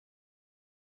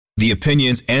The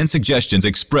opinions and suggestions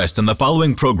expressed on the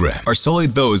following program are solely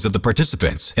those of the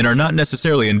participants and are not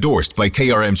necessarily endorsed by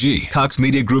KRMG, Cox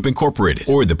Media Group Incorporated,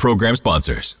 or the program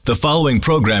sponsors. The following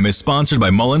program is sponsored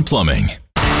by Mullen Plumbing.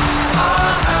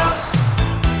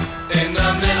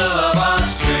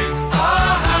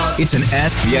 It's an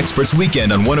Ask the Experts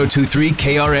weekend on 102.3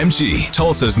 KRMG,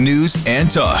 Tulsa's news and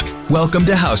talk. Welcome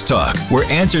to House Talk, where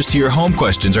answers to your home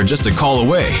questions are just a call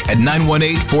away at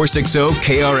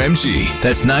 918-460-KRMG.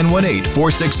 That's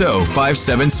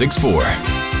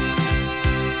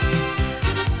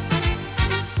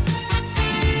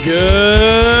 918-460-5764.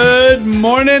 Good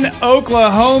morning,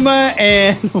 Oklahoma,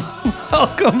 and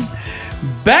welcome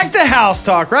back to House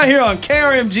Talk right here on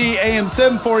KRMG AM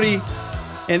 740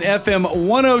 and FM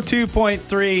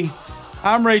 102.3.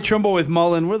 I'm Ray Trimble with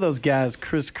Mullen. We're those guys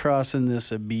crisscrossing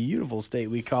this beautiful state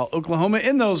we call Oklahoma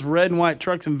in those red and white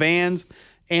trucks and vans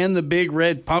and the big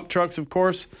red pump trucks, of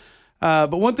course.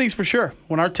 But one thing's for sure,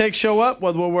 when our techs show up,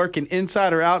 whether we're working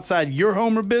inside or outside your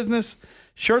home or business,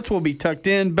 shirts will be tucked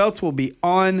in, belts will be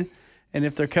on, and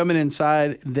if they're coming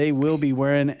inside, they will be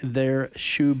wearing their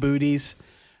shoe booties.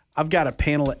 I've got a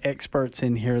panel of experts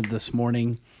in here this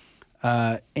morning,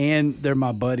 and they're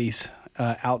my buddies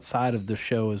outside of the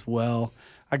show as well.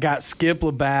 I got Skip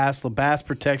LeBass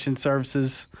Protection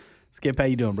Services. Skip, how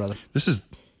you doing, brother? This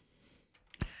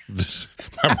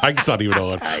my mic's not even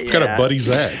on. What kind of buddy's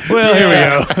that? Well, here we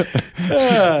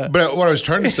go. But what I was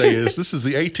trying to say is this is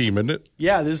the A team, isn't it?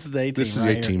 Yeah, this is the A team. This is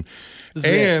right the A team.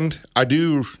 And I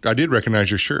did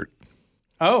recognize your shirt.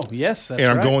 Oh, yes, that's and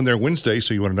I'm right. going there Wednesday,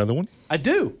 so you want another one? I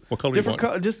do. What color do you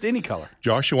want? Just any color.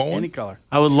 Josh, you want one? Any color.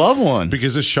 I would love one.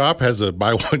 Because this shop has a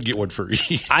buy one, get one free.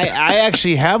 I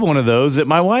actually have one of those that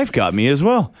my wife got me as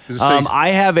well. I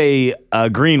have a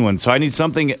green one, so I need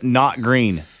something not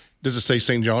green. Does it say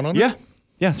St. John on it? Yeah.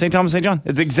 Yeah, St. Thomas, St. John.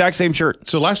 It's the exact same shirt.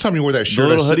 So last time you wore that shirt,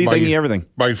 little I sat hoodie by thingy, you, everything.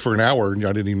 by you for an hour, and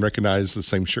I didn't even recognize the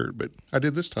same shirt, but I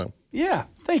did this time. Yeah,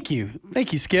 thank you,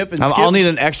 Skip. And I'll need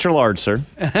an extra large, sir.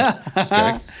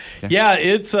 Okay. Yeah,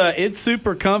 it's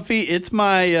super comfy. It's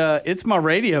my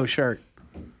radio shirt.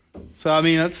 So I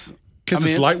mean it's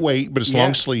lightweight, but it's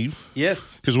long sleeve.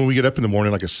 Yes. Because when we get up in the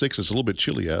morning, like at 6, it's a little bit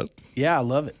chilly out. Yeah, I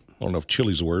love it. I don't know if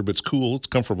chilly's a word, but it's cool. It's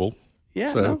comfortable.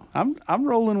 Yeah, so. no, I'm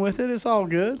rolling with it. It's all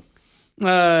good.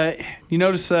 You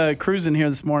notice cruising here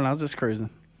this morning. I was just cruising.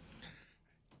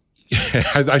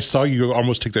 I saw you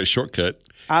almost take that shortcut.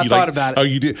 I thought about it. Oh,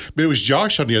 you did, but it was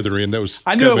Josh on the other end.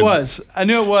 I knew it was.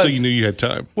 So you knew you had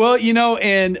time. Well, I'm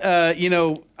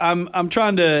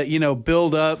trying to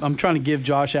build up. I'm trying to give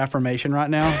Josh affirmation right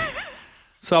now.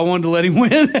 So I wanted to let him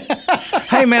win.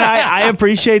 Hey, man, I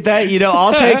appreciate that.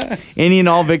 I'll take any and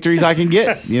all victories I can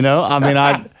get.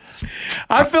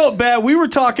 I felt bad. We were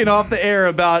talking off the air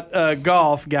about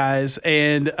golf, guys,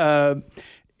 and I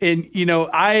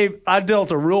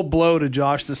dealt a real blow to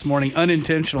Josh this morning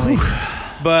unintentionally.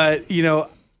 But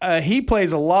he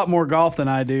plays a lot more golf than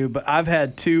I do. But I've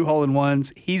had 2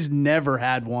 hole-in-ones. He's never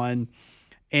had one,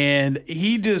 and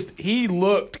he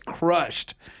looked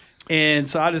crushed. And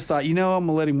so I just thought, I'm going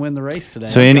to let him win the race today.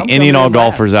 So any and all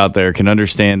golfers out there can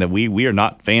understand that we are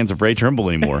not fans of Ray Trimble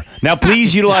anymore. Now,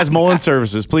 please utilize Mullen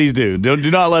Services. Please do.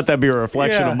 Do not let that be a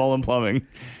reflection of Mullen Plumbing.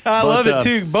 I love it,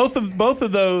 too. Both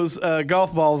of those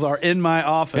golf balls are in my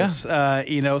office.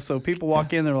 Yeah. So people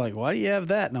walk in, they're like, why do you have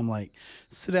that? And I'm like,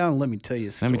 sit down and let me tell you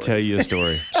a story. Let me tell you a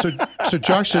story. So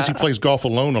Josh says he plays golf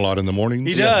alone a lot in the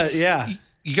mornings. He does, yeah.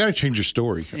 You got to change your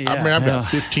story. Yeah. I mean, I've got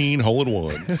 15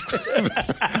 hole-in-ones.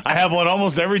 I have one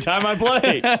almost every time I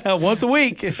play. Once a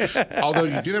week. Although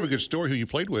you did have a good story who you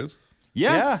played with.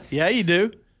 Yeah, you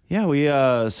do. Yeah, we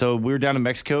were down in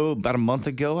Mexico about a month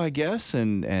ago, I guess,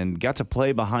 and got to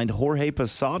play behind Jorge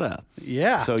Posada.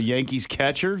 Yeah. So Yankees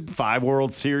catcher, 5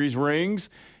 World Series rings,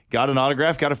 got an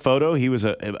autograph, got a photo. He was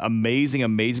an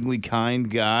amazingly kind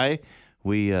guy.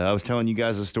 I was telling you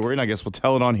guys a story, and I guess we'll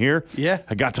tell it on here. Yeah.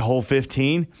 I got to hole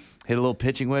 15, hit a little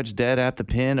pitching wedge dead at the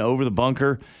pin, over the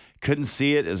bunker. Couldn't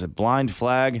see it. It was a blind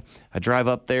flag. I drive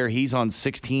up there. He's on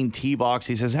 16 tee box.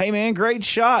 He says, hey, man, great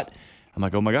shot. I'm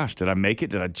like, oh, my gosh, did I make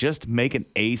it? Did I just make an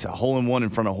ace, a hole-in-one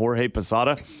in front of Jorge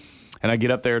Posada? And I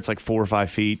get up there, it's like 4 or 5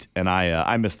 feet, and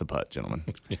I missed the putt, gentlemen.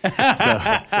 so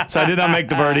I did not make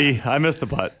the birdie. I missed the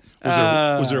putt.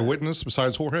 Was there a witness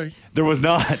besides Jorge? There was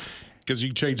not. Because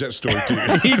you changed that story, too.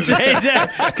 He changed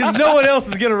that because no one else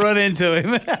is going to run into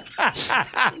him.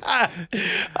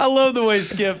 I love the way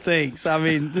Skip thinks. I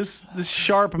mean, this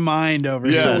sharp mind over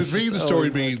here. So with me, the story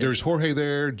would be there's Jorge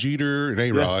there, Jeter, and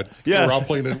A-Rod. Yes. We're all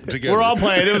playing it together. We're all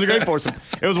playing. It was a great foursome.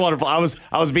 It was wonderful. I was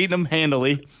beating them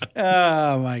handily.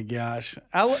 Oh, my gosh.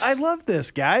 I love this,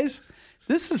 guys.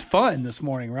 This is fun this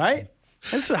morning, right?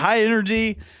 This is high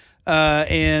energy.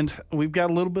 And we've got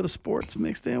a little bit of sports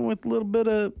mixed in with a little bit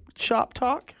of shop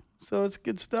talk. So it's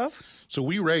good stuff. So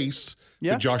we race,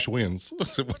 Yeah. but Josh wins.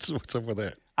 What's up with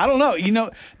that? I don't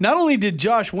know. Not only did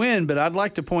Josh win, but I'd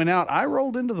like to point out I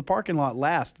rolled into the parking lot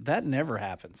last. That never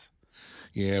happens.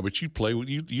 Yeah, but you play with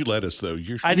you let us though.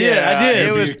 I did. I did.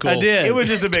 It was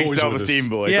just a big Toys with self-esteem us.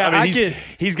 voice. Yeah, I mean,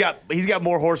 he's got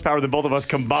more horsepower than both of us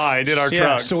combined in our Yeah.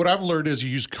 trucks. So what I've learned is you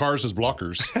use cars as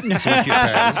blockers, so we can't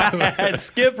pass.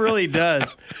 Skip really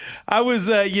does. I was,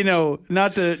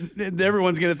 not to,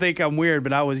 everyone's going to think I'm weird,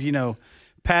 but I was,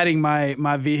 patting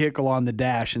my vehicle on the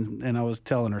dash and I was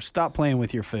telling her, stop playing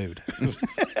with your food.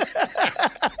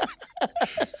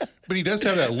 But he does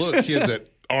have that look. He has that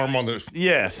arm on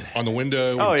the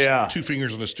window. Oh, and yeah. 2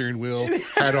 fingers on the steering wheel.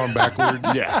 Hat on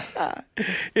backwards. Yeah.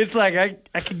 It's like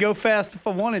I could go fast if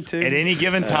I wanted to. At any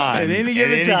given time. At any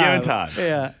given time.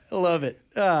 Yeah, I love it.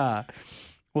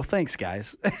 Well, thanks,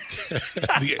 guys.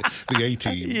 the A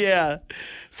team. Yeah.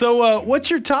 So what's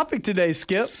your topic today,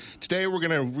 Skip? Today we're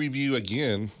going to review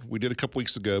again. We did a couple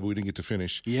weeks ago, but we didn't get to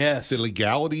finish. Yes. The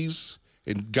legalities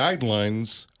and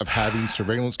guidelines of having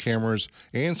surveillance cameras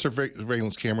and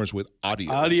surveillance cameras with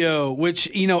audio. Audio, which,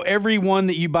 every one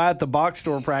that you buy at the box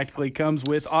store practically comes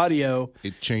with audio.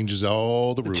 It changes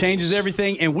all the rules. Changes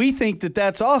everything. And we think that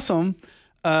that's awesome.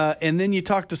 And then you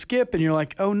talk to Skip and you're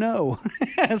like, oh, no.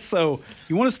 So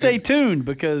you want to stay tuned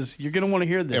because you're going to want to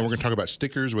hear this. And we're going to talk about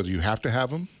stickers, whether you have to have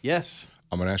them. Yes.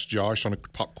 I'm going to ask Josh on a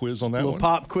pop quiz on that A little one.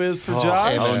 pop quiz for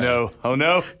Josh. And, Oh,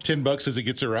 no. $10 as it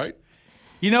gets it right.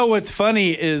 You know what's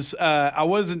funny is I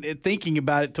wasn't thinking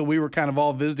about it till we were kind of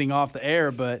all visiting off the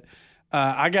air, but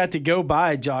I got to go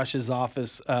by Josh's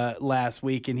office last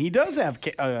week, and he does have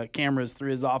cameras through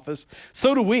his office.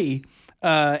 So do we.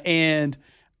 And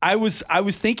I was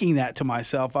thinking that to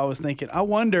myself. I was thinking, I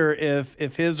wonder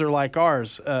if his are like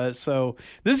ours. So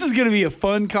this is going to be a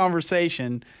fun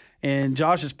conversation, and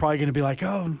Josh is probably going to be like,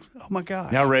 oh my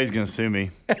God. Now Ray's going to sue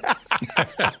me.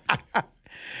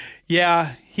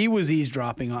 Yeah, he was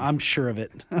eavesdropping. I'm sure of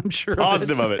it. I'm sure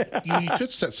Positive of it. You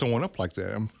could set someone up like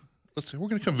that. Let's say we're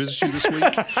going to come visit you this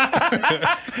week.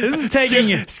 This is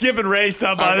taking Skip and Ray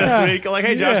stopped by this week. Like,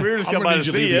 hey, Josh, we were just I'm coming by going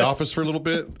to to need you to see leave the you. office for a little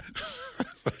bit.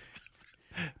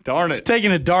 Darn It's it.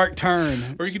 taking a dark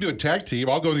turn. Or you can do a tag team.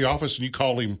 I'll go in the office and you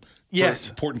call him Yes. for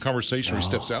an important conversation where he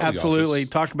steps out Absolutely. of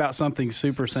the Talk about something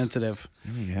super sensitive.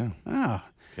 Yeah. Oh.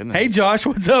 Goodness. Hey, Josh,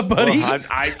 what's up, buddy? Well,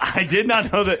 I did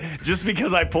not know that just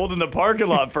because I pulled in the parking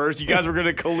lot first, you guys were going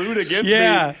to collude against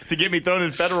me to get me thrown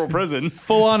in federal prison.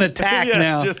 Full on attack Yeah,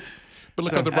 now. It's just, But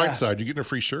look on the bright side. You're getting a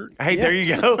free shirt. hey, there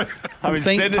you go. I mean,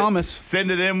 St. Thomas.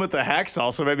 Send it in with the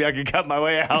hacksaw so maybe I can cut my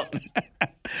way out.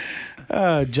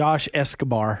 Josh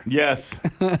Escobar. Yes.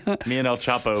 Me and El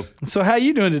Chapo. So how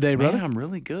you doing today, brother? Man, I'm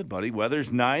really good, buddy.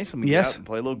 Weather's nice. I'm going to Yes. get out and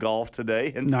play a little golf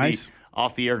today. It's Nice. the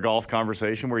off-the-air golf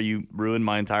conversation where you ruined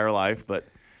my entire life, but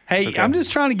Hey, okay. I'm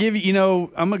just trying to give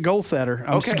you, I'm a goal setter.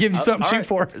 I'm just giving you something to All shoot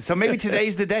right. for. So maybe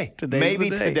today's the day. Maybe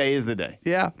today is the day.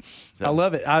 Yeah. I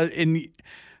love it. I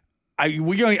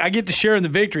get to share in the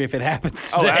victory if it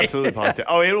happens today. Oh, absolutely positive.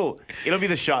 Oh, it'll be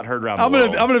the shot heard around I'm the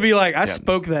world. gonna be like, I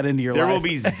spoke that into your There life. will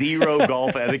be zero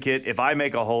golf etiquette. If I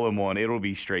make a hole in one, it'll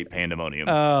be straight pandemonium.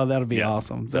 Oh, that'll be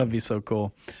awesome. That'd be so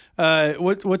cool.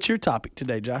 What's your topic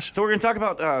today, Josh? So we're going to talk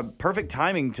about perfect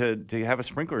timing to have a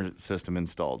sprinkler system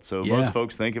installed. So Yeah. most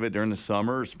folks think of it during the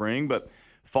summer or spring, but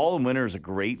fall and winter is a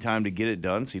great time to get it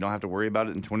done so you don't have to worry about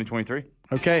it in 2023.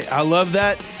 Okay, I love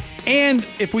that. And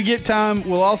if we get time,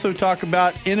 we'll also talk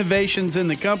about innovations in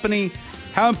the company,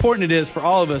 how important it is for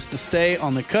all of us to stay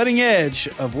on the cutting edge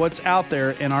of what's out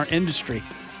there in our industry.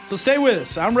 So stay with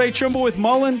us. I'm Ray Trimble with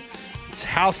Mullen. It's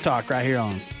House Talk right here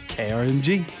on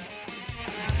KRMG.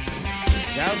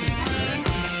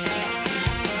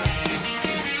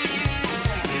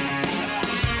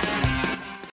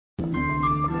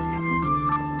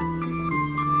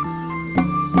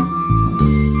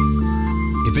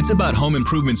 If it's about home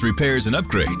improvements, repairs, and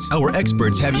upgrades, our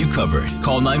experts have you covered.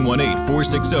 Call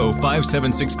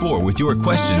 918-460-5764 with your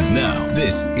questions now.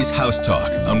 This is House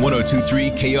Talk on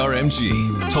 102.3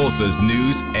 KRMG, Tulsa's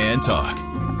news and talk.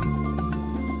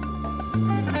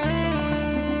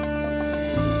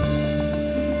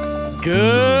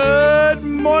 Good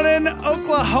morning,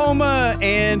 Oklahoma,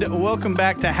 and welcome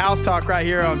back to House Talk right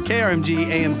here on KRMG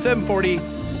AM 740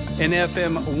 and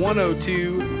FM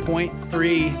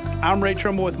 102.3. I'm Ray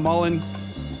Trimble with Mullen,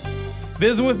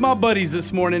 visiting with my buddies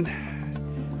this morning.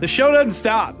 The show doesn't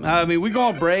stop. I mean, we go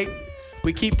on break,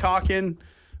 we keep talking,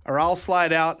 or I'll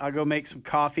slide out. I'll go make some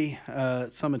coffee,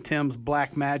 some of Tim's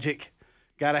Black Magic.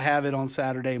 Got to have it on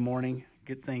Saturday morning,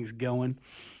 get things going.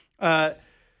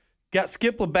 Got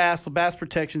Skip LeBass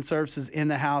Protection Services in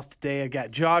the house today. I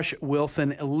got Josh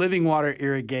Wilson, Living Water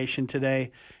Irrigation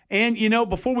today. And,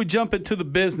 before we jump into the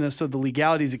business of the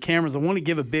legalities of cameras, I want to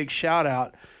give a big shout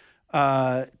out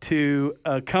to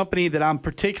a company that I'm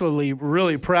particularly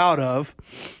really proud of.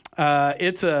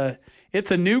 It's a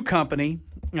new company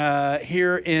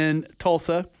here in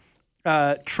Tulsa,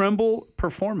 Trimble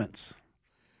Performance.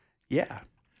 Yeah.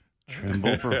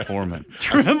 Trimble Performance.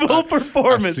 Trimble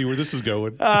Performance. I see where this is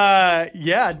going.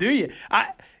 Yeah, do you?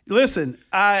 Listen.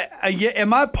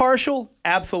 Am I partial?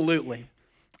 Absolutely.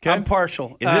 Okay. I'm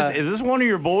partial. Is this one of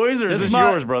your boys or is this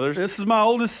yours, brothers? This is my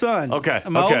oldest son. Okay.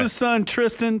 My oldest son,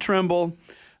 Tristan Trimble,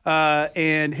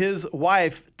 and his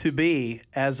wife to be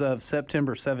as of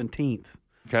September 17th.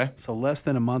 Okay. So less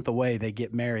than a month away, they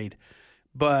get married.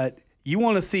 But you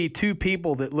want to see two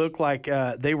people that look like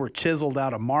they were chiseled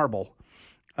out of marble.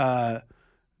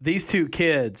 These two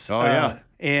kids. Oh, yeah.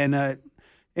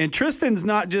 And Tristan's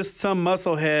not just some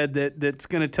musclehead that's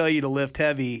going to tell you to lift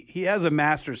heavy. He has a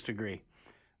master's degree,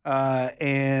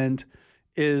 and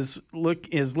is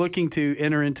looking to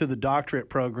enter into the doctorate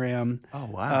program. Oh,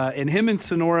 wow. And him and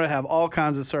Sonora have all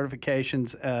kinds of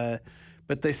certifications,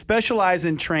 but they specialize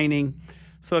in training.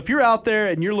 So if you're out there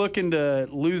and you're looking to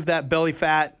lose that belly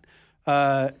fat,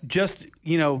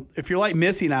 if you're like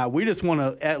Missy and I, we just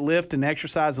want to lift and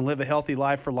exercise and live a healthy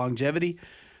life for longevity.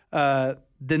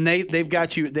 Then they've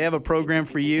got you. They have a program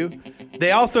for you.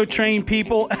 They also train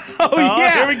people.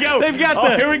 Yeah, here we go. They've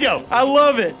got here we go. I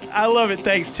love it.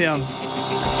 Thanks, Tim.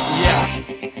 Yeah.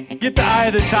 Get the eye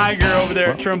of the tiger over there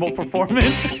at Trimble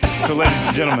Performance. So, ladies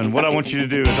and gentlemen, what I want you to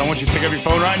do is I want you to pick up your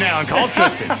phone right now and call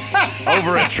Tristan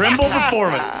over at Trimble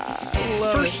Performance.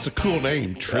 First, a cool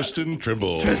name, Tristan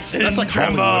Trimble. Tristan That's like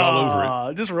Trimble. Hollywood all over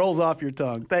it. It just rolls off your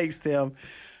tongue. Thanks, Tim.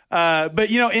 But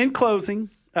in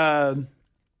closing,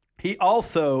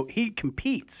 he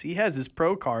competes. He has his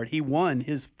pro card. He won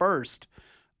his first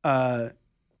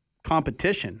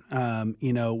competition.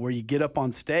 Where you get up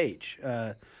on stage.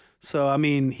 So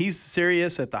he's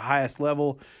serious at the highest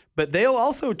level. But they'll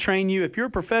also train you if you're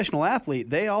a professional athlete.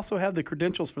 They also have the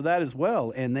credentials for that as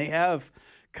well, and they have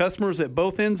customers at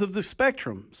both ends of the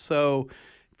spectrum. So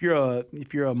if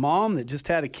you're a mom that just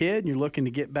had a kid and you're looking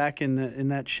to get back in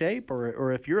that shape,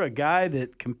 or if you're a guy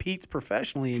that competes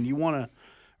professionally and you want to,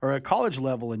 or at college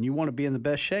level and you want to be in the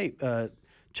best shape,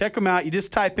 check them out. You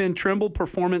just type in Trimble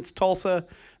Performance Tulsa.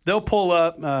 They'll pull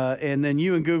up, and then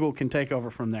you and Google can take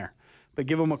over from there. But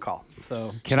give them a call.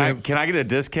 So Can I get a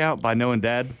discount by knowing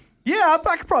Dad? yeah,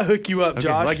 I could probably hook you up, Okay.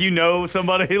 Josh. Like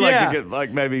somebody Yeah. to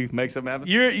get maybe make something happen.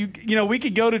 We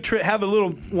could go to have a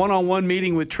little one-on-one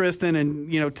meeting with Tristan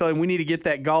and tell him we need to get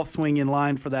that golf swing in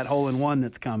line for that hole-in-one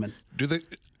that's coming.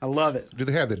 I love it. Do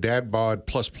they have the Dad Bod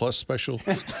Plus special?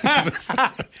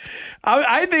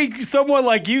 I think someone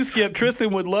like you, Skip,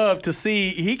 Tristan would love to see.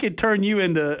 He could turn you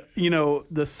into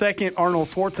the second Arnold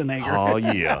Schwarzenegger. Oh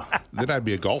yeah. Then I'd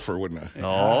be a golfer, wouldn't I?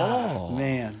 Oh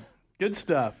Man, good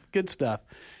stuff. Good stuff.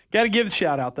 Got to give the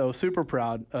shout out, though. Super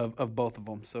proud of both of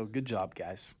them. So good job,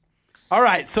 guys. All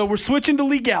right, so we're switching to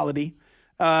legality,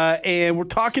 and we're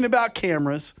talking about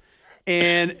cameras.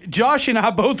 And Josh and I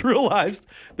both realized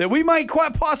that we might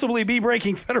quite possibly be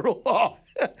breaking federal law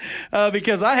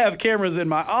because I have cameras in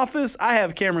my office. I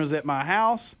have cameras at my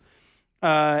house.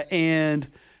 And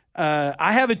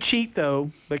I have a cheat, though,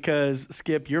 because,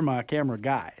 Skip, you're my camera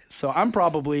guy. So I'm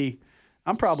probably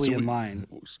in line.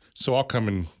 So I'll come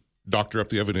and doctor up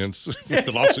the evidence when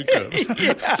the lawsuit comes.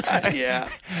 Yeah.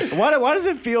 Why does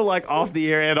it feel like off the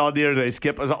air and on the air today,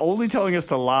 Skip, is only telling us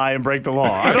to lie and break the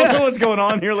law? I don't know what's going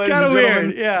on here, ladies and gentlemen.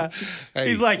 Weird. Yeah. Hey.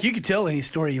 He's like, you can tell any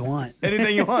story you want.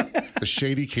 Anything you want. The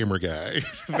shady camera guy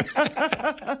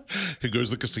who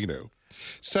goes to the casino.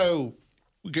 So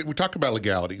we talk about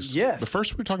legalities. Yes. But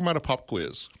first we're talking about a pop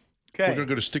quiz. Okay. We're going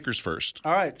to go to stickers first.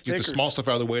 All right, Get stickers. the small stuff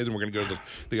out of the way, then we're going to go to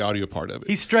the audio part of it.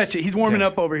 He's stretching. He's warming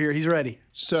up over here. He's ready.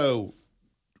 So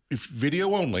if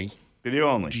video only, Video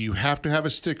only. do you have to have a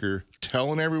sticker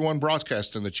telling everyone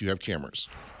broadcasting that you have cameras?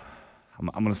 I'm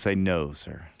going to say no,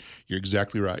 sir. You're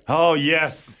exactly right. Oh,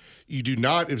 yes. You do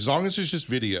not, as long as it's just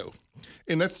video.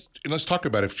 And let's talk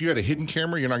about it. If you had a hidden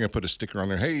camera, you're not going to put a sticker on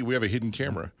there. Hey, we have a hidden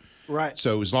camera. Right.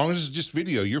 So as long as it's just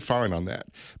video, you're fine on that.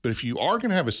 But if you are going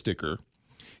to have a sticker,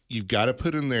 you've got to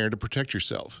put in there to protect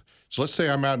yourself. So let's say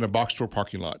I'm out in a box store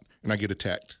parking lot and I get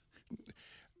attacked.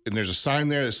 And there's a sign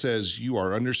there that says you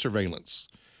are under surveillance.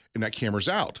 And that camera's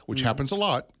out, which happens a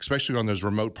lot, especially on those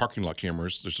remote parking lot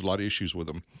cameras. There's a lot of issues with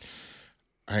them.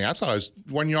 Hey, I thought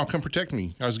why didn't y'all come protect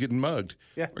me? I was getting mugged.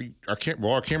 Yeah. Our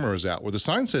camera was out. Well, the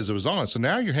sign says it was on. So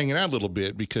now you're hanging out a little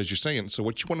bit because you're saying, so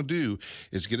what you want to do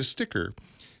is get a sticker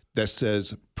that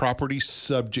says property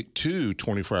subject to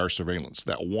 24-hour surveillance.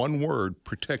 That one word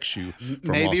protects you from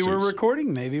Maybe lawsuits. we're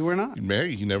recording. Maybe we're not.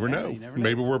 Maybe. You never know. you never know.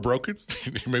 Maybe we're broken.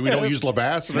 Maybe we don't use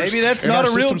LaBasse. and Maybe our- that's and not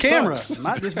our a real system camera. sucks. It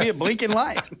might just be a blinking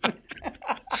light.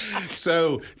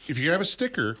 So if you have a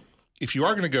sticker, if you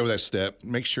are going to go that step,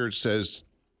 make sure it says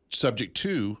subject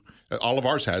to. All of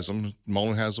ours has them.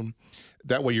 Mullen has them.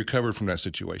 That way you're covered from that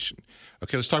situation.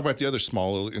 Okay, let's talk about the other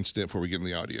small little incident before we get in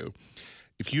the audio.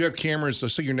 If you have cameras,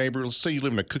 let's say your neighbor, let's say you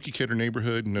live in a cookie cutter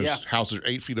neighborhood and those houses are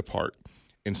 8 feet apart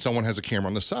and someone has a camera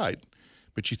on the side,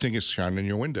 but you think it's shining in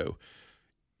your window.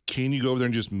 Can you go over there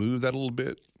and just move that a little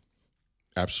bit?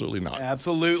 Absolutely not.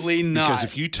 Absolutely not. Because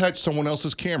if you touch someone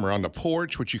else's camera on the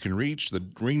porch, which you can reach, the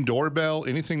Ring doorbell,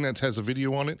 anything that has a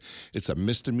video on it, it's a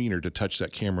misdemeanor to touch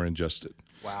that camera and adjust it.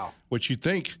 Wow. Which you'd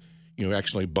think,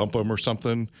 actually bump them or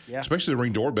something, especially the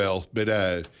Ring doorbell. But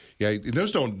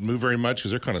those don't move very much because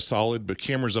they're kind of solid. But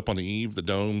cameras up on the eave, the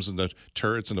domes and the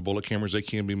turrets and the bullet cameras, they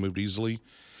can be moved easily.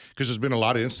 Because there's been a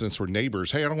lot of incidents where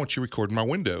neighbors, hey, I don't want you recording my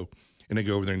window. And they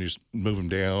go over there and just move them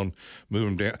down.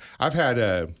 I've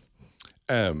had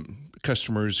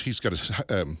customers, he's got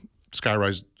a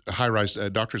high-rise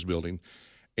doctor's building,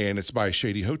 and it's by a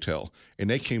shady hotel. And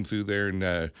they came through there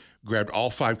and grabbed all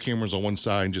 5 cameras on one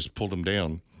side and just pulled them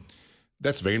down.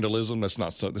 That's vandalism. That's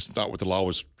not what the law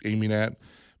was aiming at.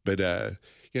 But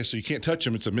so you can't touch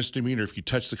them. It's a misdemeanor if you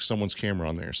touch someone's camera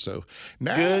on there. So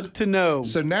now, good to know.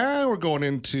 So now we're going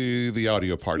into the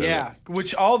audio part of it. Yeah,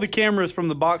 which all the cameras from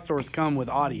the box stores come with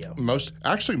audio. Most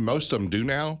of them do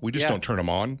now. We just don't turn them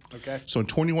on. Okay. So in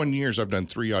 21 years, I've done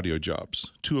 3 audio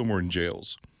jobs. 2 of them were in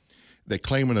jails. They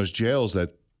claim in those jails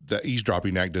that the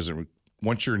eavesdropping act doesn't.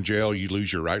 Once you're in jail, you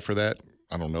lose your right for that.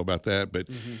 I don't know about that, but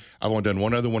I've only done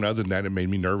one other than that. It made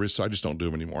me nervous, so I just don't do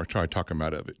them anymore. I try to talk them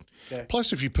out of it. Okay.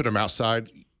 Plus, if you put them outside,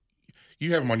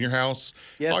 you have them on your house.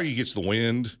 Yes. All you get's the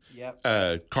wind,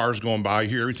 cars going by, you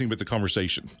hear everything but the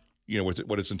conversation,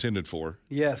 what it's intended for.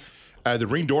 Yes. The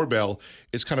Ring doorbell,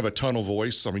 it's kind of a tunnel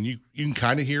voice. I mean, you can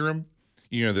kind of hear them.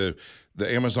 The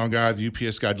Amazon guy, the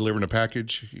UPS guy delivering a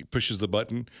package, he pushes the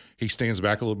button, he stands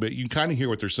back a little bit. You can kind of hear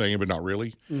what they're saying, but not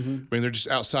really. Mm-hmm. I mean, they're just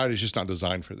outside. It's just not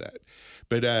designed for that.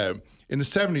 But in the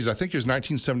 70s, I think it was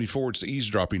 1974, it's the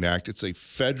Eavesdropping Act. It's a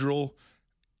federal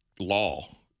law,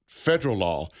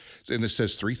 and it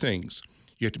says 3 things.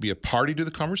 You have to be a party to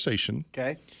the conversation.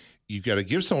 Okay. You've got to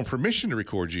give someone permission to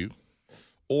record you,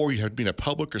 or you have to be in a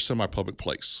public or semi-public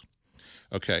place.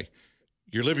 Okay.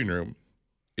 Your living room,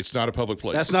 it's not a public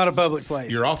place. That's not a public place.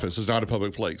 Your office is not a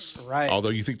public place. Right.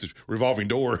 Although you think the revolving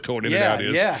door going in and out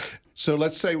is. Yeah. So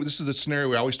let's say this is the scenario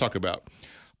we always talk about.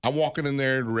 I'm walking in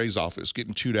there to Ray's office,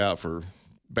 getting chewed out for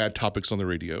bad topics on the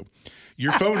radio.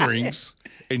 Your phone rings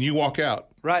and you walk out.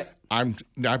 Right. My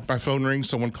phone rings,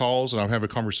 someone calls, and I'm having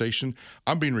a conversation.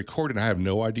 I'm being recorded, and I have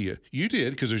no idea. You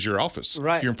did because it's your office.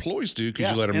 Right. Your employees do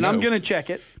because you let them and know. I'm going to check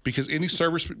it. Because any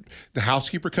service, the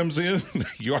housekeeper comes in,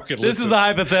 you are going to listen. This is a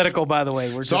hypothetical, by the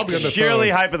way. We're So I'll be on the just Surely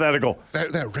phone. hypothetical.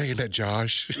 That Ray and that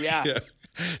Josh. Yeah.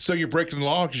 So you're breaking the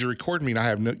law because you're recording me,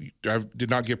 and I did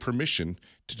not get permission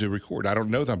to record. I don't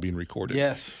know that I'm being recorded.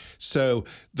 Yes. So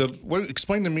what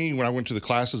explained to me when I went to the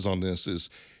classes on this is,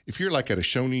 if you're like at a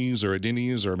Shoney's or a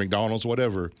Denny's or a McDonald's,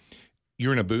 whatever,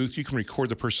 you're in a booth, you can record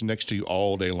the person next to you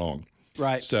all day long.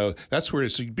 Right. So that's where it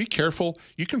is. So be careful.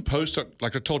 You can post,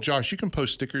 like I told Josh, you can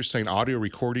post stickers saying audio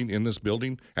recording in this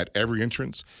building at every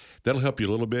entrance. That'll help you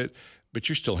a little bit, but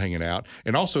you're still hanging out.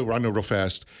 And also, I know real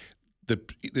fast,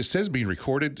 it says being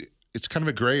recorded. It's kind of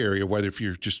a gray area whether if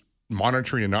you're just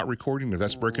monitoring and not recording, if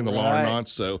that's breaking the law or not.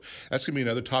 So that's going to be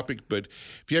another topic. But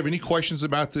if you have any questions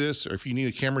about this, or if you need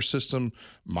a camera system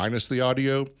minus the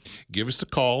audio, give us a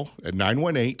call at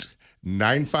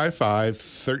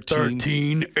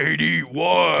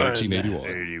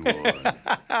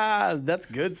 918-955-1381. That's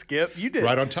good, Skip. You did.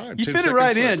 Right on time. You 10 fit it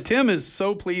right seconds in. left. Tim is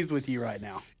so pleased with you right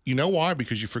now. You know why?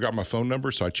 Because you forgot my phone number,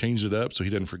 so I changed it up so he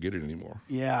doesn't forget it anymore.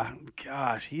 Yeah.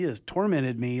 Gosh, he has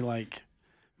tormented me like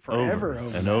forever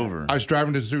over and that. over. I was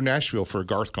driving through Nashville for a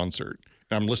Garth concert,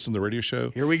 and I'm listening to the radio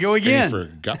show. Here we go And again. he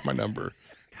forgot my number.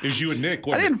 It was you and Nick, I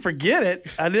wasn't didn't forget it.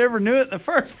 I never knew it in the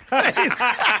first place. it?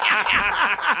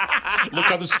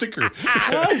 Look on the sticker.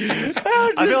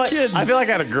 I feel like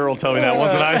I had a girl tell me that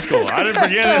once in high school. I didn't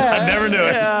forget it. I never knew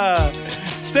it. Yeah.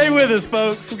 Stay with us,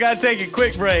 folks. We got to take a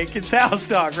quick break. It's House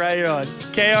Talk right here on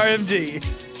KRMG.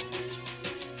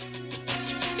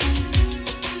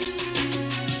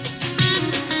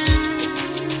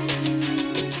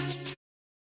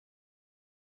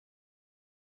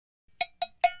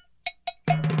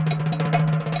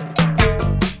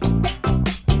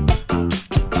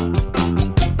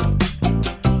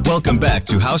 Welcome Welcome back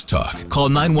to House Talk. Call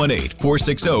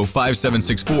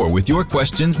 918-460-5764 with your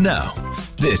questions now.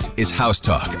 This is House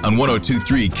Talk on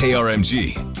 102.3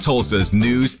 KRMG, Tulsa's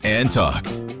news and talk.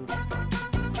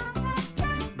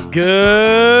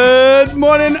 Good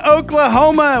morning,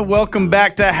 Oklahoma. Welcome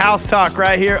back to House Talk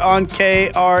right here on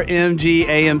KRMG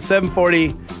AM 740,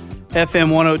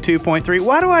 FM 102.3.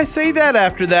 Why do I say that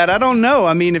after that? I don't know.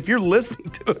 I mean, if you're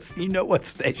listening to us, you know what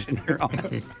station you're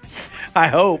on. I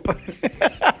hope.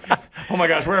 Oh my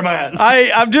gosh, where am I at?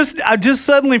 I just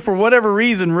suddenly, for whatever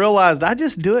reason, realized I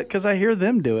just do it because I hear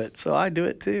them do it, so I do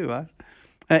it too.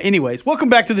 Anyways, welcome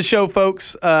back to the show,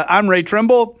 folks. I'm Ray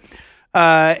Trimble,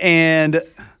 and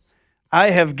I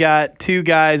have got two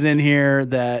guys in here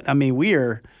that, I mean,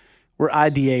 we're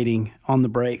ideating on the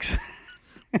breaks.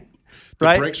 The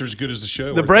right? breaks are as good as the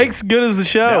show. The breaks good as the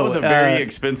show. That was a very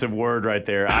expensive word right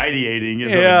there. Ideating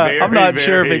is yeah, a very, I'm not very...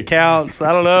 sure if it counts.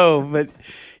 I don't know. But,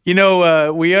 you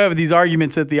know, we have these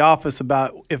arguments at the office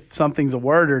about if something's a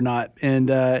word or not.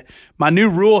 And my new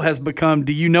rule has become,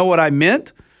 do you know what I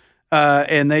meant?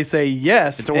 And they say,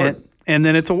 yes. It's a word. And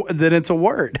then it's a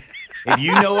word. If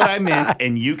you know what I meant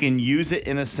and you can use it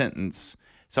in a sentence.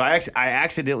 So I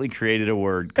accidentally created a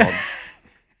word called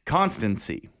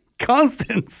constancy.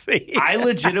 Constancy. I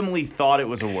legitimately thought it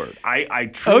was a word.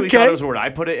 I truly thought it was a word. I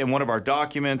put it in one of our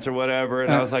documents or whatever,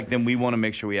 and I was like, then we want to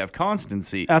make sure we have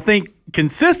constancy. I think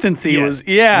consistency was,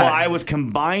 Well, I was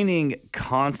combining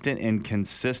constant and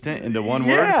consistent into one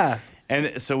word. Yeah.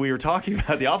 And so we were talking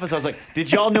about the office. I was like,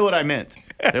 did y'all know what I meant?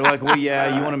 They were like, well,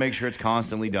 yeah, you want to make sure it's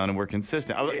constantly done and we're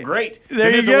consistent. I was like, great. There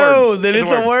you go. Then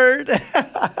it's a word.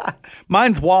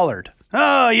 Mine's wallered.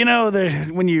 Oh, you know,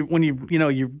 when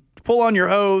you pull on your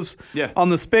hose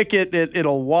on the spigot,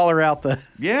 it'll waller out the...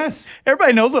 Yes.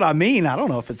 Everybody knows what I mean. I don't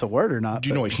know if it's a word or not. Do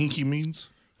you know what hinky means?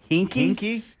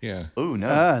 Hinky? Yeah. Oh,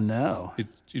 no. No.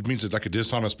 It means it's like a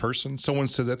dishonest person. Someone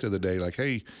said that the other day, like,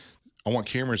 hey, I want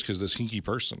cameras because this hinky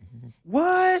person.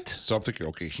 What? So I'm thinking,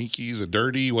 okay, hinky, is it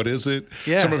dirty? What is it?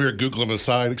 Yeah. Some of you are Googling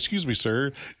aside. Excuse me,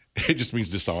 sir. It just means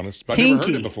dishonest. But I've never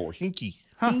heard it before. Hinky.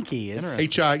 Hinky. It's...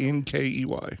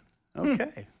 Hinkey.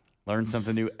 Okay. Learn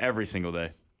something new every single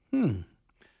day.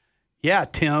 Yeah,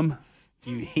 Tim.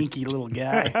 You hinky little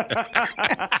guy.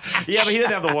 Yeah, but he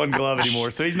doesn't have the one glove anymore,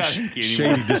 so he's not hinky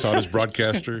anymore. Shady, dishonest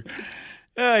broadcaster.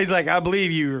 He's like, I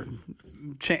believe you.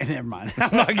 Never mind.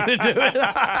 I'm not going to do it.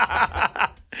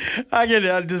 I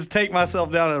just take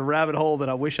myself down a rabbit hole that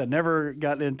I wish I'd never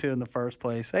gotten into in the first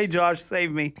place. Hey, Josh,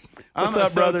 save me. What's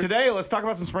up, brother? Today, let's talk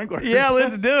about some sprinklers. Yeah,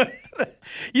 let's do it.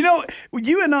 You know,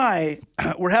 you and I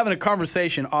were having a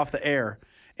conversation off the air,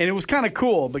 and it was kind of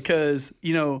cool because,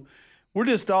 you know, we're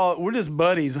just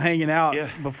buddies hanging out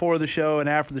before the show and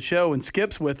after the show, and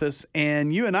Skip's with us,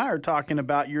 and you and I are talking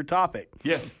about your topic.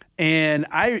 Yes. And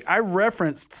I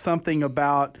referenced something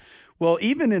about, well,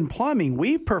 even in plumbing,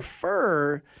 we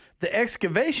prefer the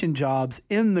excavation jobs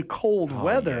in the cold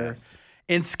weather. Yes.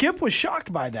 And Skip was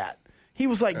shocked by that. He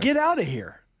was like, get out of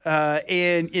here.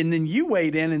 And then you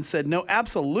weighed in and said, no,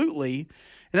 absolutely.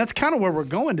 And that's kind of where we're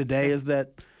going today is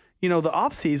that, you know, the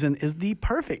off season is the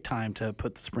perfect time to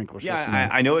put the sprinkler system in.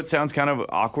 I know it sounds kind of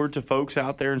awkward to folks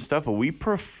out there and stuff, but we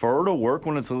prefer to work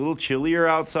when it's a little chillier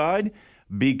outside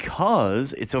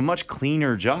because it's a much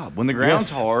cleaner job. When the ground's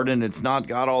hard and it's not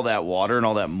got all that water and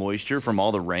all that moisture from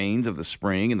all the rains of the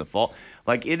spring and the fall,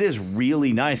 like it is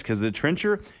really nice because the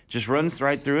trencher just runs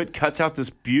right through it, cuts out this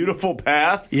beautiful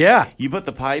path. Yeah. You put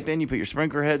the pipe in, you put your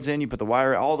sprinkler heads in, you put the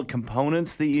wire, all the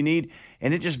components that you need,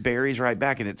 and it just buries right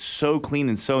back. And it's so clean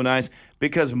and so nice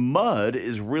because mud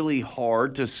is really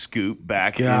hard to scoop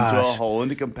back into a hole and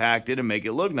to compact it and make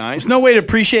it look nice. There's no way to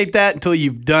appreciate that until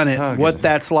you've done it, what goodness.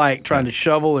 that's like trying to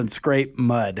shovel and scrape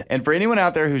mud. And for anyone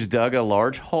out there who's dug a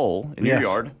large hole in your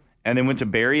yard and then went to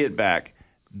bury it back,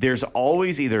 there's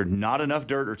always either not enough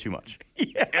dirt or too much.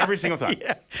 Yeah. Every single time.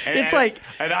 Yeah.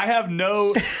 And I have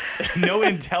no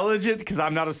intelligence because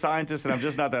I'm not a scientist and I'm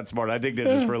just not that smart. I dig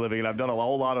ditches for a living and I've done a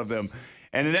whole lot of them.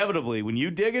 And inevitably, when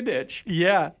you dig a ditch,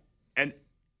 and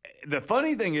the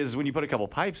funny thing is when you put a couple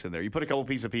pipes in there, you put a couple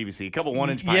pieces of PVC, a couple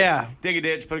 1-inch pipes, dig a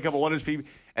ditch, put a couple 1-inch PVC,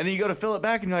 and then you go to fill it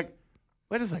back and you're like,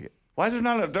 wait a second. Why is there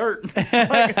not enough dirt?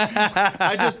 Like,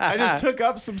 I just took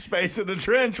up some space in the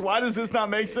trench. Why does this not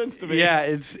make sense to me? Yeah,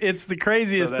 it's the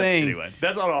craziest thing. Anyway,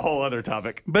 that's on a whole other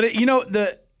topic. But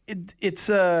it's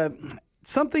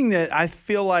something that I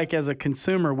feel like as a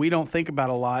consumer we don't think about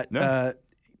a lot. No.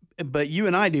 But you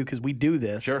and I do because we do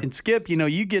this. Sure. And Skip, you know,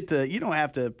 you don't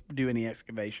have to do any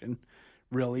excavation,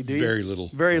 really, do you? Very little.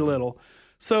 Very little.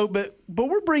 So, but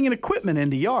we're bringing equipment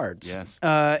into yards. Yes.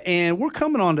 And we're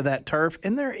coming onto that turf,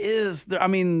 and there's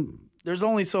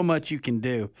only so much you can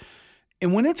do.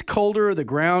 And when it's colder, the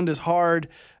ground is hard.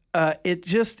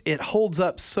 It holds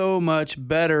up so much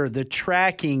better. The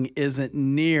tracking isn't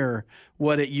near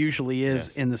what it usually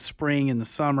is in the spring and the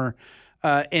summer.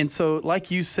 And so,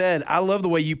 like you said, I love the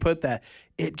way you put that.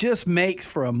 It just makes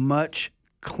for a much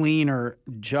cleaner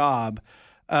job.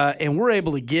 And we're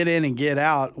able to get in and get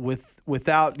out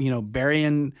without,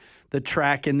 burying the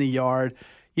track in the yard.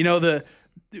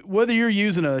 Whether you're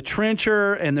using a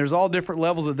trencher, and there's all different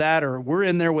levels of that, or we're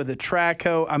in there with a track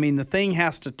hoe, I mean, the thing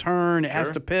has to turn, it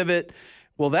has to pivot.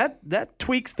 Well, that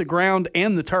tweaks the ground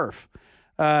and the turf.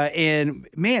 And,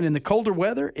 man, in the colder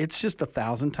weather, it's just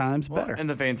 1,000 times better. And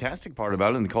the fantastic part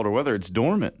about it, in the colder weather, it's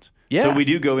dormant. Yeah. So we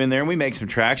do go in there and we make some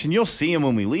traction. You'll see them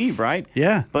when we leave, right?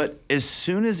 Yeah. But as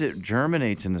soon as it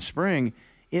germinates in the spring,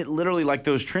 it literally, like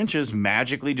those trenches,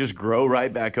 magically just grow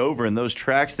right back over. And those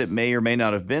tracks that may or may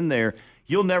not have been there,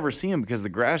 you'll never see them because the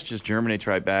grass just germinates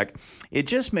right back. It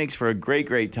just makes for a great,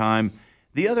 great time.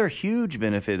 The other huge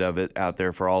benefit of it out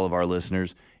there for all of our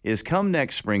listeners is come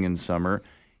next spring and summer,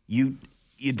 you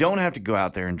don't have to go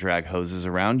out there and drag hoses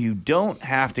around. You don't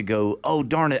have to go, oh,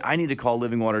 darn it, I need to call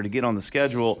Living Water to get on the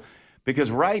schedule.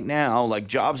 Because right now, like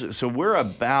jobs, so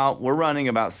we're running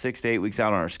about 6 to 8 weeks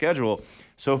out on our schedule.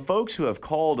 So folks who have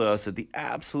called us at the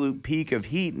absolute peak of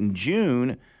heat in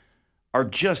June are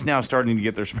just now starting to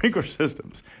get their sprinkler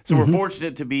systems. So we're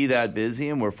fortunate to be that busy,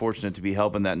 and we're fortunate to be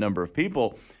helping that number of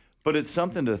people. But it's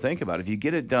something to think about. If you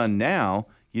get it done now,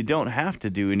 you don't have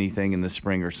to do anything in the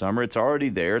spring or summer. It's already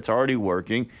there. It's already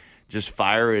working. Just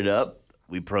fire it up.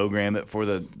 We program it for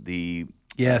the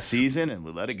season, and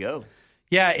we let it go.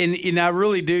 Yeah, and I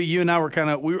really do. You and I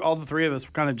were all the three of us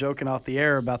were kind of joking off the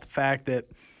air about the fact that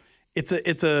it's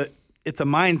a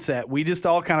mindset. We just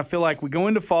all kind of feel like we go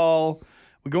into fall,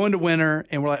 we go into winter,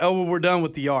 and we're like, oh, well, we're done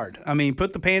with the yard. I mean,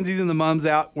 put the pansies and the mums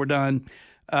out, we're done.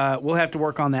 We'll have to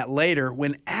work on that later,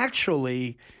 when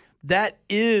actually that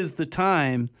is the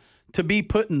time to be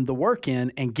putting the work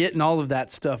in and getting all of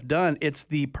that stuff done. It's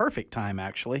the perfect time,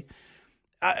 actually.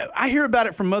 I hear about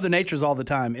it from Mother Nature's all the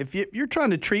time. If you're trying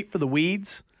to treat for the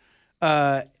weeds,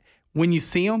 when you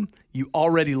see them, you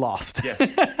already lost. Yes.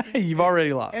 You've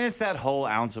already lost. And it's that whole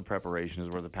ounce of preparation is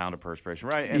worth a pound of perspiration,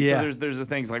 right? And so there's the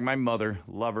things like my mother,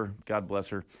 love her, God bless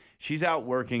her. She's out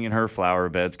working in her flower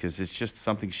beds because it's just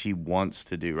something she wants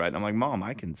to do, right? And I'm like, Mom,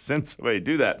 I can send somebody to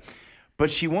do that. But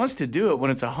she wants to do it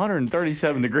when it's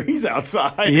 137 degrees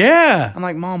outside. Yeah. I'm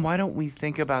like, Mom, why don't we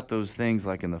think about those things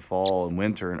like in the fall and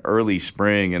winter and early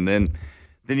spring, and then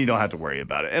you don't have to worry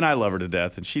about it. And I love her to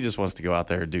death, and she just wants to go out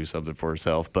there and do something for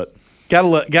herself. But gotta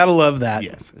love that.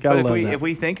 yes, gotta but love that. If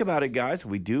we think about it, guys, if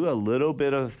we do a little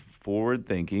bit of forward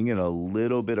thinking and a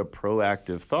little bit of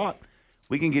proactive thought,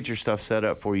 we can get your stuff set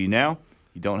up for you now.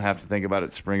 You don't have to think about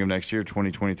it spring of next year.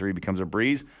 2023 becomes a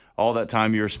breeze. All that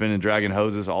time you were spending dragging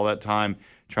hoses, all that time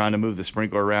trying to move the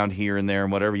sprinkler around here and there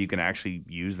and whatever, you can actually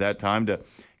use that time to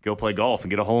go play golf and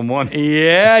get a hole-in-one.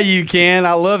 Yeah, you can.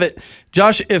 I love it.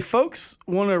 Josh, if folks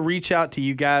want to reach out to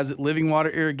you guys at Living Water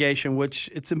Irrigation, which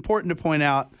it's important to point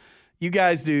out, you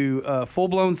guys do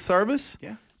full-blown service,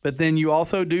 but then you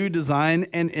also do design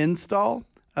and install,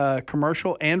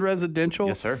 commercial and residential.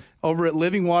 Yes, sir. Over at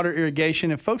Living Water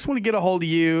Irrigation. If folks want to get a hold of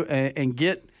you and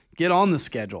get on the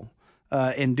schedule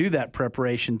and do that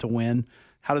preparation to win,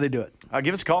 how do they do it?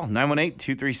 Give us a call,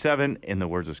 918-237, in the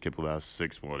words of Skip LeBow,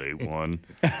 6181.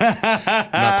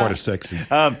 Not quite as sexy.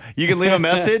 You can leave a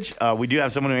message. We do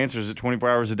have someone who answers it 24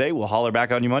 hours a day. We'll holler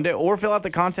back on you Monday, or fill out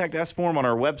the Contact Us form on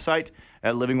our website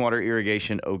at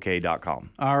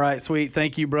livingwaterirrigationok.com. All right, sweet.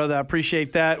 Thank you, brother. I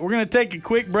appreciate that. We're going to take a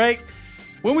quick break.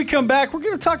 When we come back, we're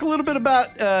going to talk a little bit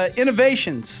about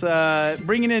innovations,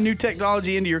 bringing in new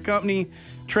technology into your company,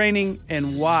 training,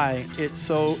 and why it's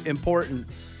so important.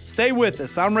 Stay with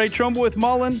us. I'm Ray Trumbull with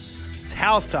Mullen. It's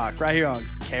House Talk right here on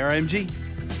KRMG.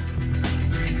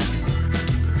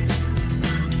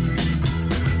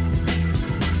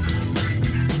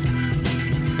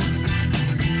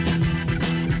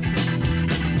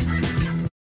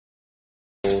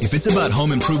 If it's about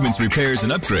home improvements, repairs,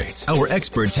 and upgrades, our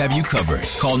experts have you covered.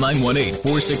 Call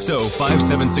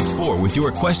 918-460-5764 with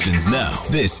your questions now.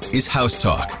 This is House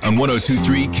Talk on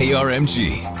 102.3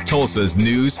 KRMG, Tulsa's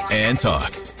news and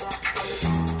talk.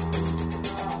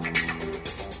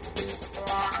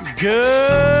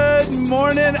 Good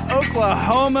morning,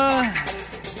 Oklahoma.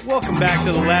 Welcome back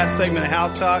to the last segment of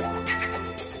House Talk.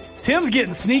 Tim's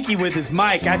getting sneaky with his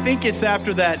mic. I think it's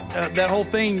after that whole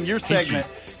thing, your segment.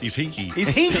 He's hinky. He's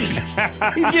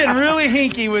hinky. He's getting really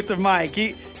hinky with the mic.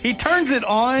 He turns it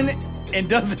on and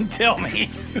doesn't tell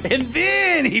me. And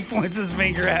then he points his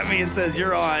finger at me and says,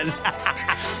 "You're on."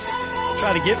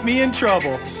 Try to get me in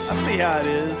trouble. I see how it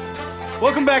is.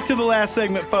 Welcome back to the last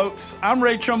segment, folks. I'm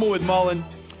Ray Trumbull with Mullen.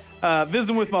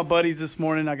 Visiting with my buddies this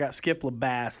morning. I got Skip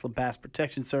LeBass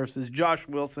Protection Services, Josh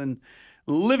Wilson,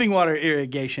 Living Water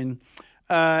Irrigation.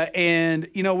 And,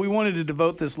 we wanted to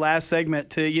devote this last segment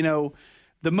to,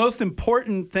 the most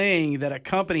important thing that a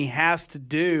company has to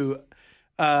do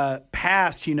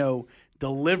past,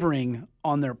 delivering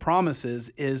on their promises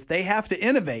is they have to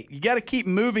innovate. You got to keep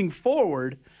moving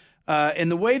forward.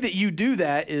 And the way that you do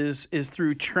that is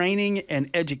through training and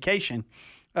education.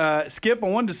 Skip, I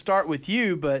wanted to start with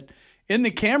you, but in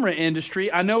the camera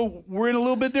industry, I know we're in a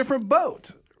little bit different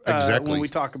boat. Exactly. When we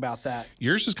talk about that.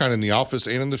 Yours is kind of in the office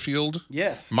and in the field.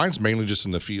 Yes. Mine's mainly just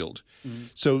in the field. Mm-hmm.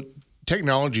 So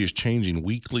technology is changing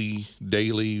weekly,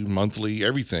 daily, monthly,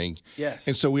 everything. Yes.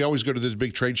 And so we always go to this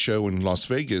big trade show in Las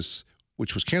Vegas,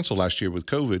 which was canceled last year with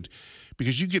COVID,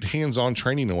 because you get hands-on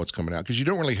training on what's coming out. Because you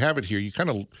don't really have it here. You kind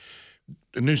of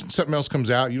something else comes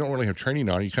out, you don't really have training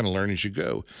on it. You kind of learn as you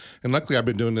go. And luckily, I've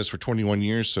been doing this for 21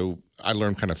 years, so I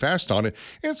learned kind of fast on it.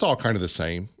 And it's all kind of the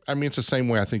same. I mean, it's the same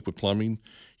way I think with plumbing.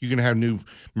 You're going to have new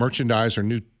merchandise or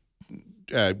new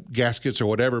gaskets or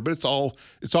whatever, but it's all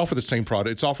for the same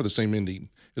product. It's all for the same ending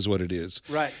is what it is.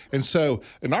 Right. And so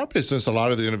in our business, a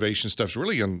lot of the innovation stuff is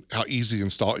really on how easy to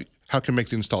install, how can make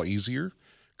the install easier,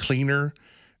 cleaner,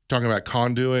 talking about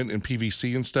conduit and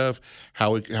PVC and stuff,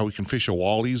 how we can fish a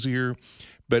wall easier.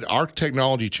 But our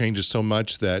technology changes so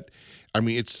much that, I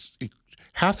mean,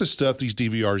 half the stuff these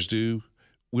DVRs do,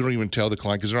 we don't even tell the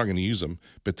client because they're not going to use them.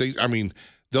 But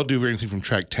they'll do everything from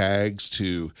track tags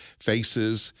to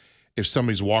faces. If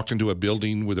somebody's walked into a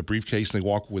building with a briefcase and they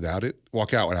walk out without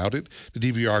it, the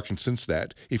DVR can sense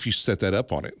that if you set that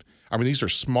up on it. I mean, these are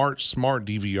smart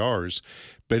DVRs,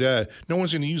 but no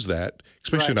one's going to use that,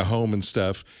 especially in a home and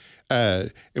stuff.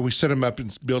 And we set them up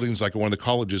in buildings like one of the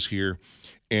colleges here,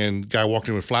 and guy walked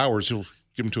in with flowers, he'll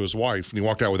give them to his wife, and he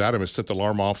walked out without him and set the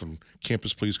alarm off, and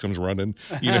campus police comes running.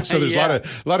 So there's a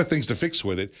lot of things to fix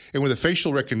with it. And with the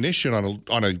facial recognition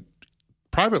on a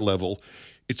private level,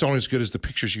 it's only as good as the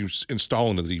pictures you install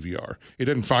into the DVR. It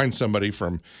doesn't find somebody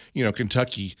from,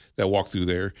 Kentucky that walked through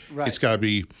there. Right. It's got to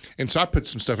be. And so I put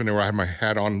some stuff in there where I have my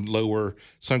hat on lower,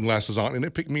 sunglasses on, and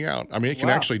it picked me out. I mean, it can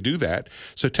actually do that.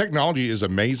 So technology is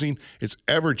amazing. It's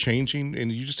ever changing,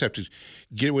 and you just have to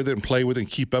get with it and play with it and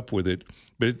keep up with it.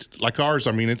 But like ours,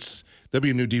 I mean, there'll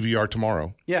be a new DVR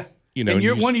tomorrow. Yeah.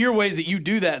 And one of your ways that you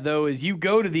do that, though, is you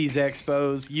go to these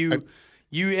expos,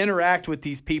 you interact with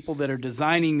these people that are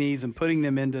designing these and putting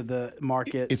them into the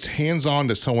market. It's hands-on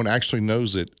to someone actually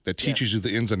knows it, that teaches you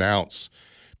the ins and outs.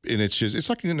 And it's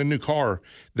like in a new car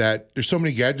that there's so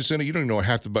many gadgets in it, you don't even know what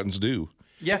half the buttons do.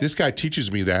 Yeah. This guy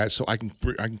teaches me that, so I can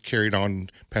carry it on,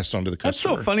 pass it on to the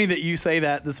customer. That's so funny that you say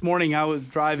that. This morning I was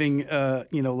driving,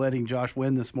 letting Josh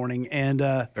win this morning. And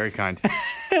very kind.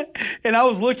 And I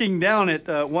was looking down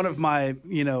at one of my,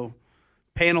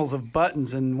 panels of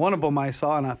buttons, and one of them I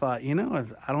saw, and I thought,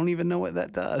 I don't even know what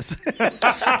that does.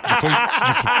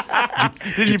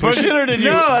 Did you push it or did you?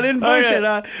 No, I didn't push it.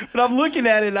 But I'm looking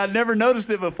at it, and I'd never noticed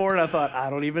it before, and I thought, I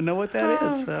don't even know what that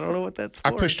is. I don't know what that's for.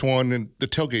 I pushed one, and the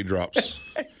tailgate drops.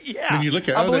 Yeah. When you look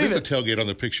at that is a tailgate on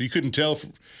the picture. You couldn't tell.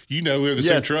 We were the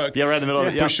same truck. Yeah, right in the middle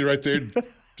of it. Pushed it right there.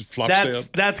 Just flops down.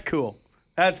 That's cool.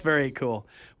 That's very cool.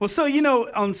 Well, so,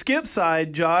 on Skip's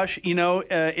side, Josh,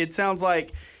 it sounds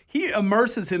like he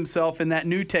immerses himself in that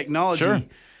new technology,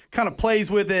 kind of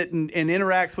plays with it and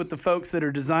interacts with the folks that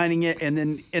are designing it. And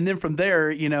then from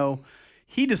there,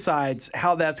 he decides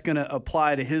how that's going to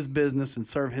apply to his business and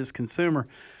serve his consumer.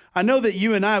 I know that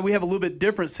you and I, we have a little bit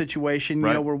different situation,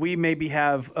 where we maybe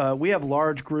have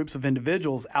large groups of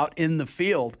individuals out in the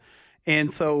field. And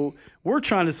so we're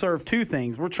trying to serve two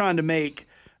things. We're trying to make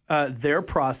their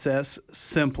process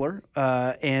simpler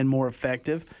and more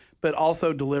effective, but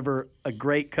also deliver a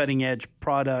great cutting-edge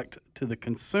product to the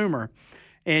consumer.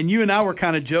 And you and I were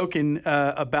kind of joking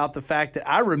about the fact that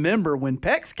I remember when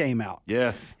PEX came out.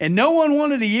 Yes. And no one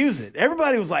wanted to use it.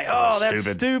 Everybody was like, oh, that's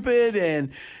stupid,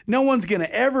 and no one's going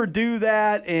to ever do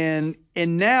that. And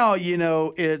now,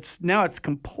 it's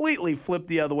completely flipped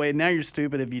the other way. Now you're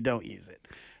stupid if you don't use it.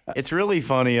 It's really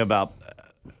funny about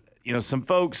some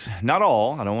folks, not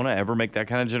all, I don't want to ever make that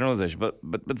kind of generalization,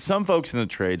 but some folks in the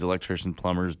trades, electricians,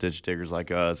 plumbers, ditch diggers like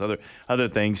us, other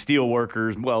things, steel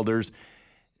workers, welders,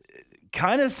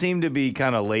 kind of seem to be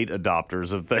kind of late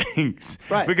adopters of things.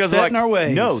 Right, because set in our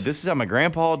ways. No, this is how my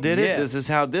grandpa did it. Yes.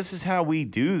 This is how we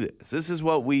do this. This is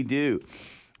what we do.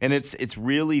 And it's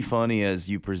really funny as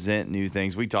you present new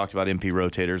things. We talked about MP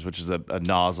rotators, which is a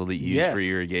nozzle that you use for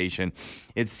irrigation.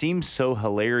 It seems so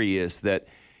hilarious that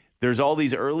there's all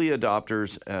these early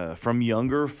adopters from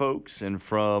younger folks and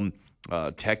from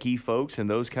techie folks and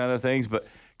those kind of things. But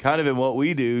kind of in what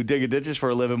we do, digging ditches for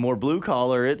a living, more blue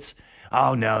collar, it's,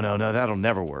 oh, no, that'll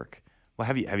never work. Well,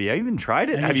 have you even tried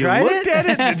it? Have you looked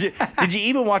at it? Did you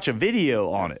even watch a video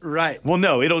on it? Right. Well,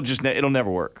 no, it'll never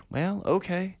work. Well,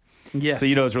 okay. Yes.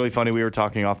 So, it's really funny. We were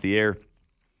talking off the air.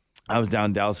 I was down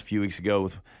in Dallas a few weeks ago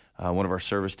with one of our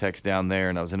service techs down there,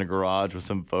 and I was in a garage with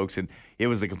some folks, and it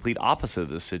was the complete opposite of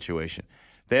this situation.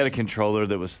 They had a controller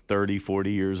that was 30,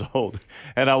 40 years old,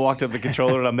 and I walked up the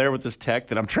controller, and I'm there with this tech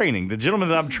that I'm training, the gentleman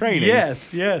that I'm training.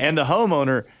 Yes. And the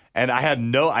homeowner, and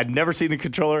I'd never seen the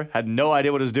controller, had no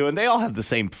idea what it was doing. They all have the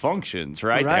same functions,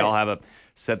 right? They all have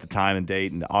set the time and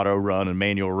date and auto run and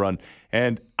manual run.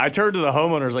 And I turned to the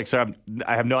homeowner, I was like, sir,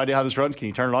 I have no idea how this runs. Can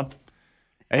you turn it on?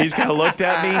 And he's kind of looked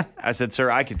at me. I said, sir,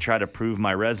 I could try to prove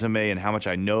my resume and how much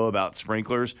I know about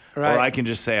sprinklers, or I can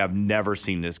just say I've never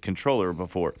seen this controller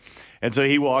before. And so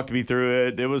he walked me through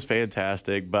it. It was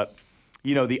fantastic. But,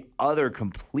 the other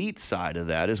complete side of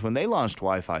that is when they launched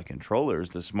Wi-Fi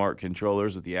controllers, the smart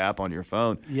controllers with the app on your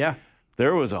phone. Yeah.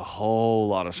 There was a whole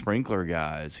lot of sprinkler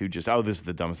guys who just, this is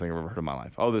the dumbest thing I've ever heard in my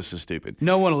life. Oh, this is stupid.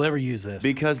 No one will ever use this.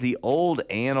 Because the old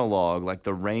analog, like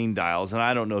the rain dials, and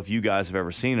I don't know if you guys have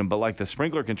ever seen them, but like the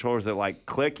sprinkler controllers that like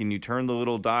click and you turn the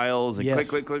little dials and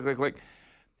click.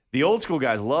 The old school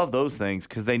guys love those things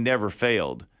because they never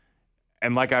failed.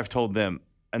 And like I've told them,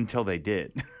 until they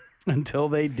did. Until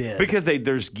they did. Because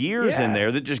there's gears in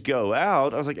there that just go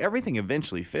out. I was like, everything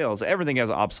eventually fails. Everything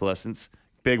has obsolescence.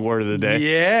 Big word of the day.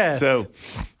 Yes. So,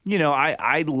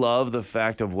 I love the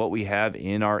fact of what we have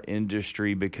in our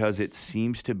industry because it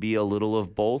seems to be a little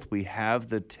of both. We have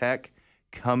the tech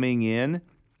coming in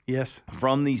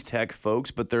from these tech folks,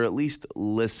 but they're at least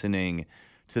listening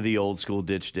to the old school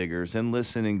ditch diggers and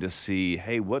listening to see,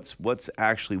 hey, what's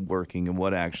actually working and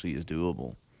what actually is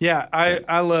doable. Yeah,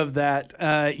 I love that.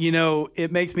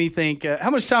 It makes me think, how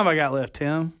much time I got left,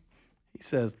 Tim? He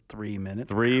says 3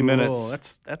 minutes. 3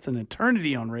 minutes. That's an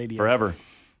eternity on radio. Forever.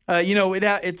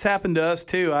 It's happened to us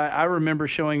too. I remember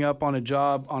showing up on a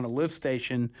job on a lift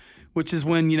station, which is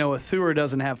when a sewer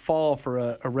doesn't have fall for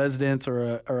a residence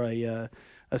or a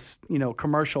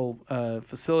commercial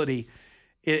facility.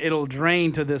 It'll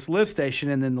drain to this lift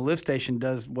station, and then the lift station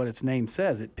does what its name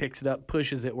says. It picks it up,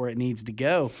 pushes it where it needs to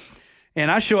go. And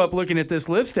I show up looking at this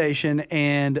lift station,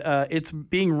 and it's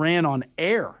being ran on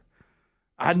air.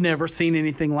 I'd never seen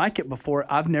anything like it before.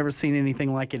 I've never seen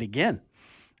anything like it again.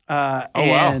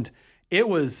 And it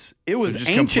was just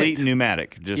ancient. Complete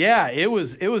pneumatic. It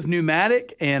was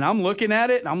pneumatic, and I'm looking at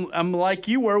it, and I'm like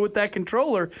you were with that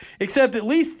controller, except at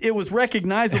least it was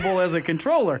recognizable as a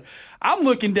controller. I'm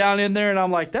looking down in there, and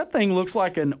I'm like, that thing looks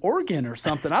like an organ or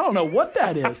something. I don't know what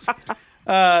that is.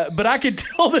 But I could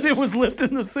tell that it was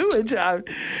lifting the sewage.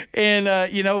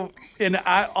 And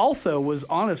I also was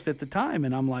honest at the time,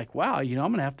 and I'm like, wow, I'm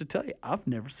going to have to tell you, I've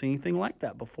never seen anything like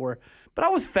that before. But I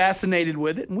was fascinated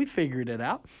with it, and we figured it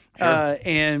out. Sure.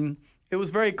 And it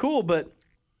was very cool. But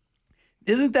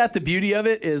isn't that the beauty of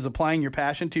it, is applying your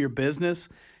passion to your business?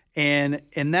 And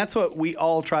that's what we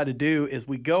all try to do, is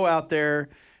we go out there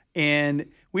and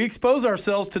we expose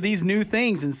ourselves to these new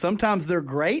things, and sometimes they're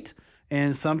great,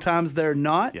 and sometimes they're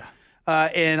not. Yeah.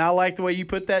 And I like the way you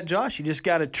put that, Josh. You just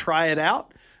got to try it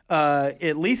out.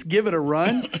 At least give it a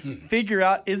run. Figure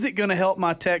out, is it going to help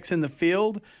my techs in the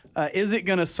field? Is it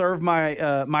going to serve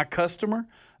my customer?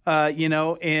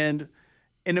 And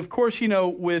of course,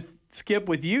 with Skip,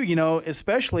 with you,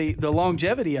 especially the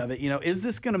longevity of it. Is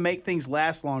this going to make things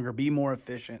last longer, be more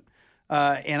efficient?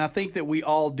 And I think that we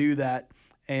all do that.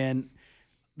 And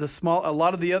a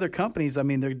lot of the other companies, I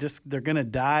mean, they're going to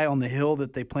die on the hill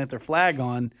that they plant their flag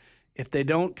on if they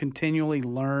don't continually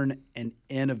learn and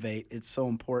innovate. It's so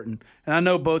important. And I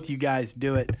know both you guys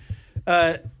do it.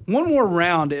 One more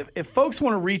round. If folks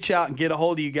want to reach out and get a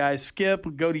hold of you guys, Skip,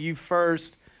 go to you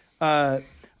first. Over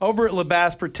at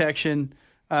LeBass Protection,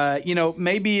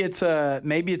 maybe it's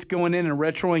going in and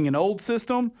retroing an old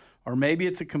system, or maybe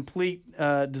it's a complete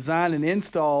design and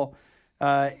install.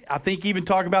 I think even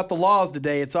talk about the laws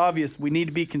today, it's obvious we need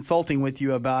to be consulting with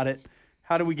you about it.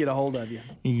 How do we get a hold of you?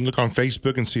 You can look on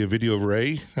Facebook and see a video of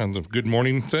Ray on the Good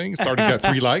Morning thing. It's already got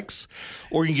 3 likes.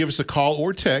 Or you can give us a call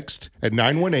or text at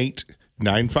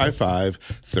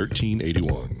 918-955-1381.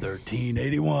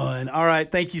 1381. All right.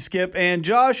 Thank you, Skip. And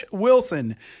Josh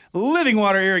Wilson, Living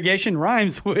Water Irrigation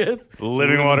rhymes with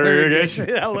Living Water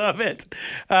Irrigation. I love it.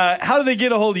 How do they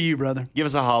get a hold of you, brother? Give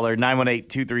us a holler,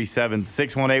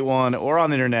 918-237-6181, or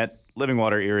on the internet,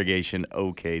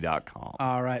 livingwaterirrigationok.com.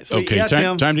 All right. So, okay,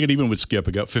 time to get even with Skip.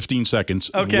 I got 15 seconds.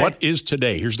 Okay. What is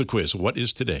today? Here's the quiz. What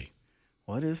is today?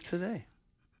 What is today?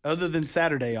 Other than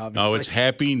Saturday, obviously. Oh, it's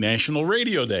Happy National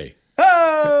Radio Day.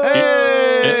 Oh!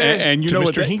 Hey! And you To know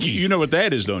what Mr. that, Hinky. you know what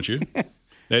that is, don't you?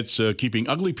 That's keeping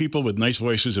ugly people with nice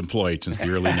voices employed since the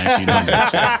early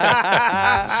 1900s.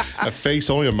 A face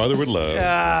only a mother would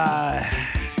love.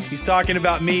 He's talking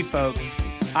about me, folks.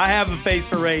 I have a face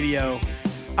for radio.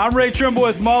 I'm Ray Trimble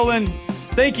with Mullen.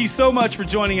 Thank you so much for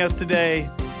joining us today.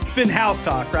 It's been House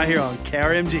Talk right here on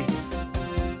KRMG.